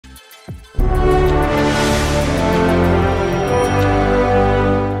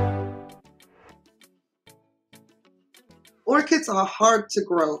Orchids are hard to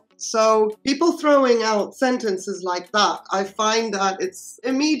grow. So people throwing out sentences like that, I find that it's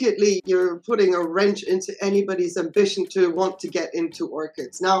immediately you're putting a wrench into anybody's ambition to want to get into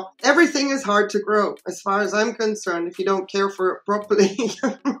orchids. Now, everything is hard to grow as far as I'm concerned. If you don't care for it properly,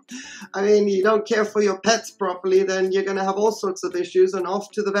 I mean, you don't care for your pets properly, then you're going to have all sorts of issues and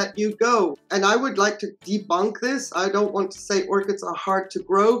off to the vet you go. And I would like to debunk this. I don't want to say orchids are hard to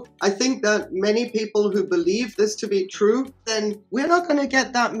grow. I think that many people who believe this to be true, then we're not going to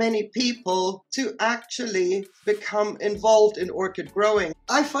get that many people to actually become involved in orchid growing.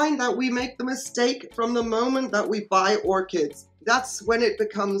 I find that we make the mistake from the moment that we buy orchids. That's when it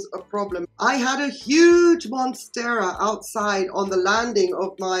becomes a problem. I had a huge monstera outside on the landing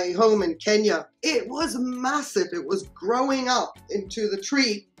of my home in Kenya. It was massive. It was growing up into the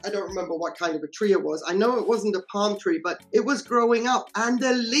tree. I don't remember what kind of a tree it was. I know it wasn't a palm tree, but it was growing up and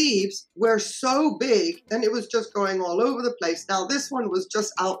the leaves were so big and it was just going all over the place. Now, this one was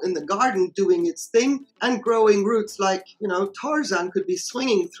just out in the garden doing its thing and growing roots like, you know, Tarzan could be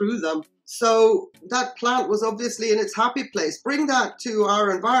swinging through them. So that plant was obviously in its happy place. Bring that to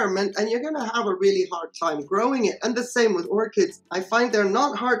our environment and you're going to have a really hard time growing it. And the same with orchids. I find they're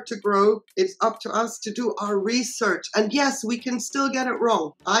not hard to grow. It's up to us to do our research. And yes, we can still get it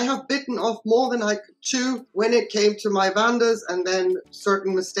wrong. I have bitten off more than I could chew when it came to my vandas, and then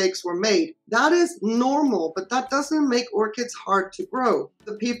certain mistakes were made. That is normal, but that doesn't make orchids hard to grow.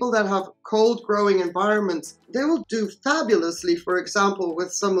 The people that have cold growing environments, they will do fabulously, for example,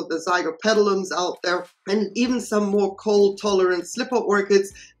 with some of the zygopetalums out there, and even some more cold tolerant slipper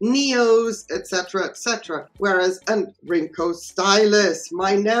orchids, neos, etc., etc. Whereas, and Rinco stylus,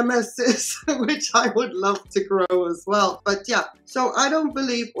 my nemesis, which I would love to grow as well. But yeah, so I don't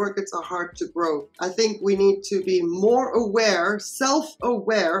believe orchids are hard to grow. I think we need to be more aware,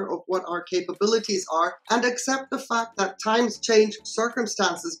 self-aware of what our capabilities are, and accept the fact that times change,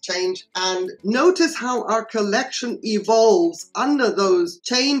 circumstances change, and notice how our collection evolves under those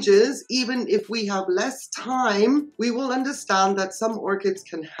changes. Even if we have less time, we will understand that some orchids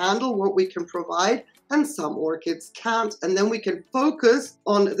can handle what we can provide and some orchids can't, and then we can focus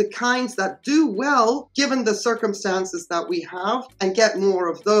on the kinds that do well given the circumstances that we have and get more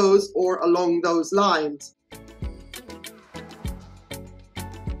of those or along those lines.